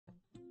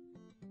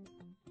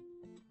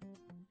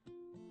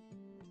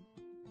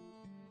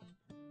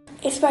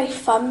It's very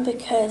fun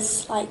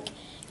because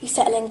you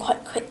settle in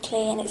quite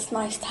quickly, and it's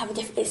nice to have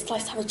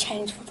a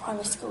change from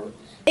primary school.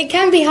 It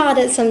can be hard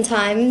at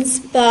sometimes,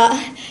 but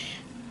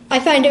I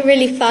find it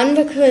really fun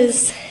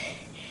because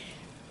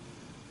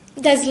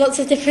there's lots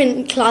of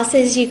different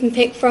classes you can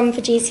pick from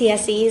for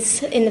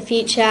GCSEs in the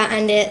future,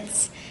 and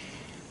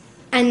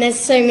there's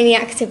so many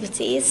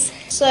activities.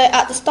 So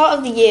at the start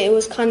of the year it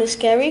was kind of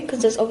scary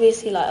because there's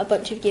obviously a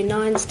bunch of year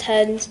 9s,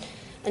 10s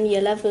and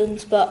year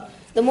 11s, but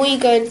the more you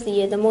go into the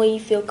year, the more you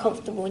feel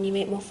comfortable and you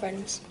make more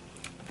friends.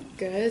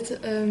 Good.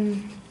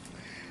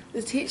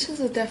 The teachers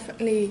are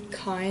definitely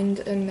kind,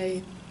 and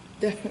they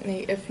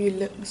definitely, if you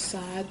look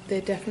sad,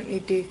 they definitely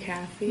do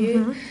care for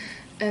you.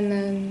 And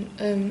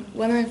then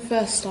when I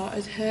first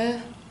started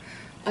here,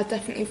 I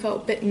definitely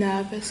felt a bit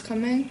nervous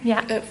coming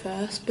at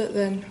first, but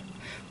then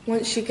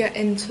once you get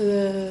into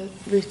the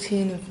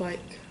routine of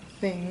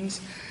things,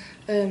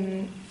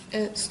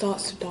 it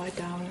starts to die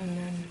down, and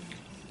then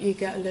you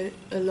get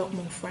a lot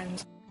more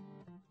friends.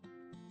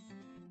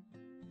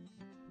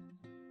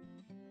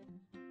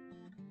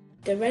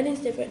 The Wren is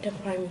different to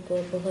primary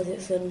school because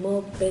it's a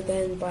more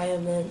bigger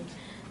environment,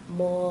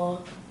 more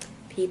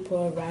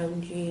people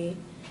around you,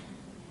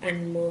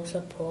 and more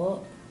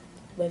support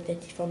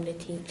from the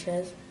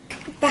teachers.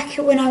 Back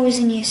when I was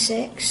in year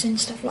 6 and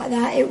stuff like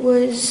that,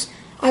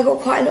 I got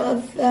quite a lot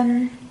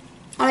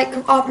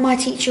of my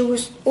teacher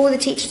was, all the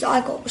teachers that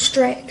I got were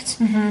strict,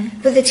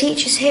 but the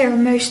teachers here are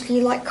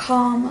mostly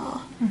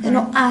calmer. They're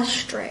not as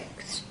strict.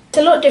 It's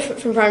a lot different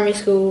from primary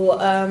school,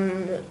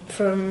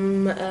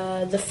 from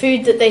the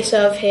food that they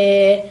serve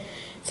here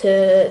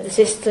to the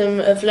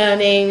system of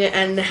learning,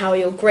 and how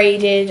you're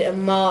graded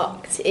and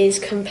marked is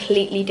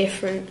completely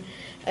different,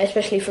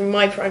 especially from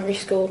my primary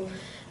school.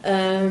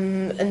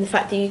 And the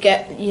fact that you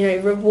get,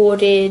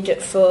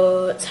 rewarded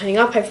for turning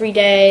up every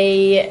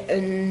day,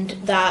 and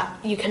that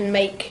you can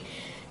make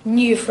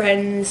new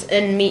friends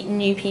and meet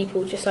new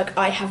people, just like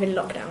I have in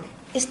lockdown.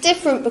 It's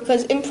different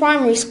because in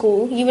primary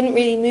school you wouldn't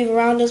really move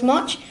around as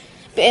much,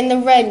 but in the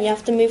Wren you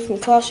have to move from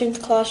classroom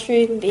to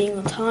classroom, being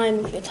on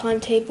time with your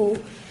timetable,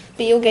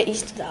 but you'll get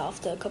used to that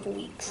after a couple of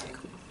weeks.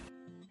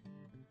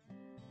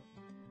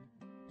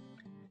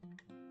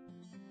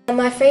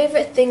 My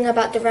favourite thing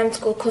about the Wren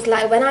school, because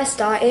when I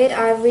started,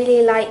 I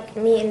really like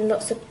meeting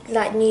lots of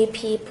new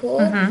people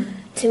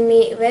to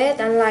meet with,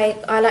 and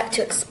I like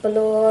to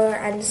explore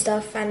and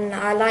stuff, and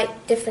I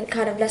like different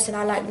kind of lesson.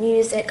 I like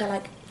music, I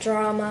like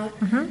drama,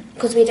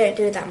 because we don't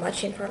do that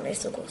much in primary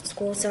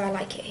school, so I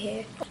like it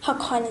here. How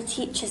kind the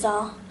teachers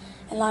are,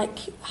 and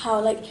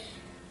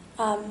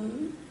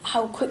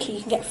how quickly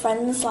you can get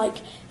friends,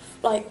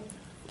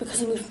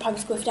 because you move from primary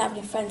school, if you don't have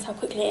any friends, how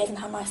quickly it is and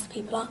how nice the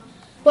people are.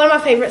 One of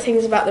my favourite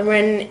things about the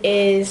Wren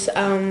is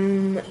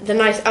the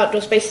nice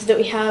outdoor spaces that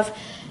we have,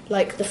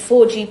 like the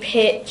 4G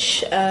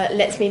pitch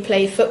lets me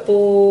play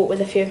football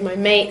with a few of my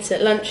mates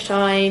at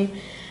lunchtime,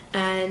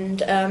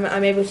 and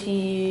I'm able to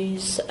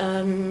use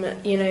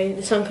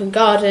the sunken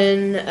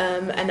garden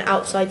and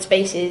outside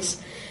spaces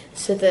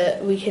so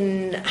that we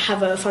can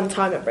have a fun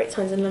time at break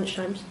times and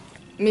lunchtimes.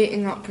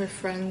 Meeting up with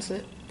friends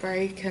at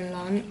break and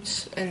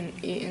lunch and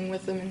eating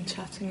with them and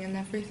chatting and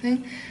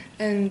everything,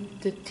 and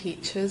the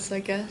teachers, I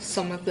guess,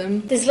 some of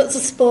them. There's lots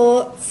of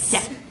sports,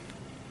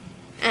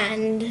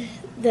 and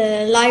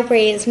the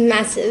library is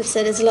massive,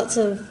 so there's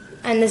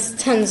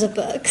tons of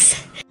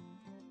books.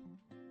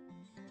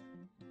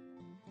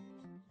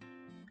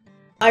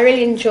 I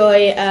really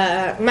enjoy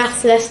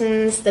maths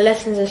lessons. The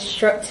lessons are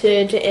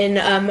structured in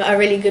a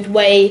really good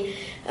way,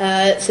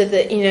 so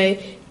that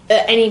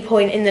at any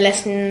point in the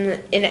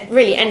lesson, in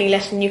really any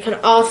lesson, you can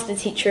ask the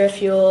teacher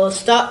if you're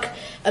stuck.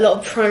 A lot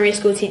of primary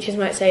school teachers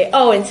might say,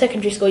 oh, in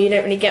secondary school you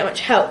don't really get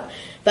much help.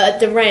 But at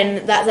the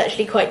Wren, that's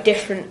actually quite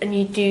different, and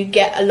you do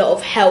get a lot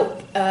of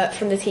help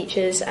from the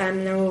teachers,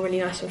 and they're all really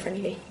nice and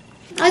friendly.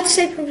 I'd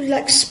say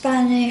probably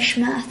Spanish,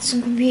 maths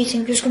and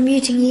computing, because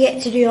computing you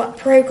get to do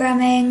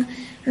programming.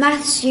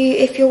 Maths,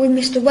 if you're with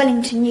Mr.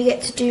 Wellington, you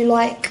get to do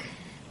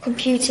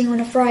computing on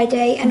a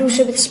Friday, and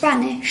also with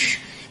Spanish,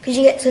 because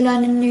you get to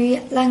learn a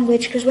new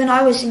language, because when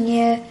I was in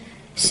year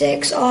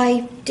 6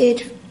 I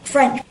did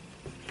French.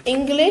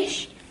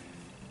 English,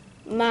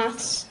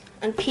 maths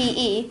and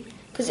PE,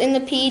 because in the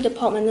PE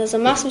department there's a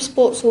massive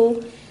sports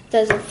hall,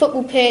 there's a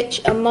football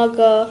pitch, a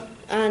mugger,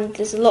 and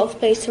there's a lot of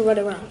space to run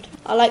around.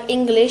 I like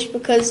English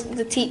because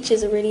the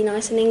teachers are really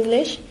nice in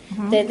English.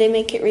 They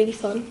make it really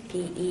fun.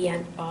 PE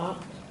and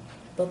art,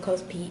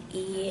 because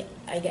PE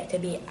I get to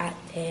be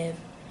active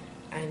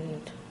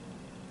and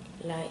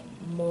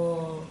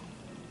more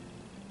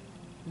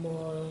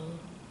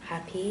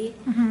happy,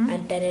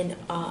 and then in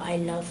art I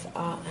love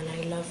art, and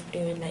I love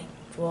doing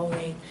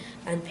drawing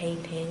and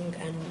painting,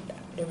 and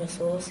the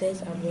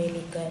resources are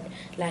really good,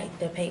 like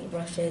the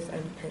paintbrushes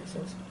and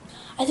pencils.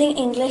 I think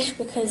English,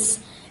 because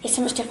it's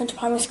so much different to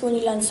primary school and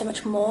you learn so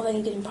much more than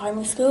you did in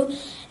primary school,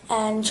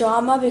 and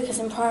drama, because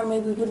in primary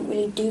we wouldn't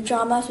really do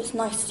drama, so it's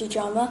nice to do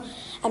drama,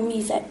 and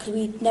music, because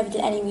we never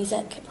did any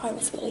music at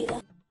primary school either.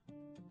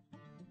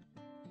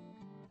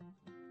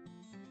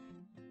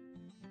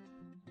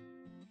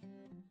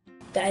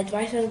 The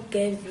advice I'll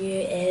give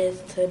you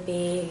is to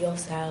be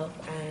yourself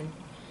and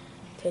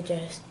to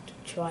just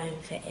try and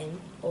fit in,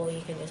 or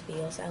you can just be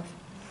yourself.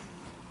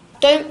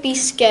 Don't be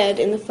scared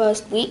in the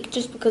first week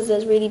just because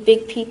there's really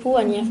big people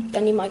and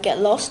you might get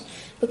lost,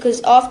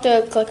 because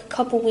after like a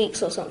couple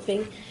weeks or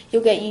something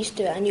you'll get used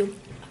to it and you'll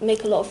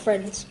make a lot of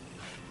friends.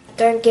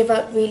 Don't give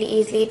up really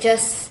easily,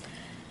 just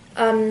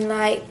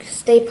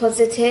stay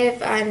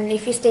positive, and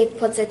if you stay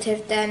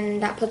positive then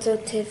that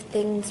positive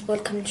things will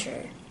come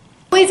true.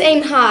 Always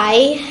aim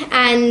high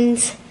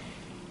and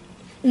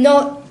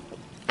not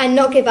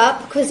give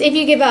up, because if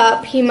you give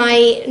up you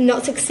might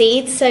not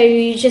succeed, so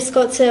you just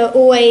got to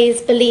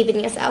always believe in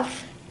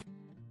yourself.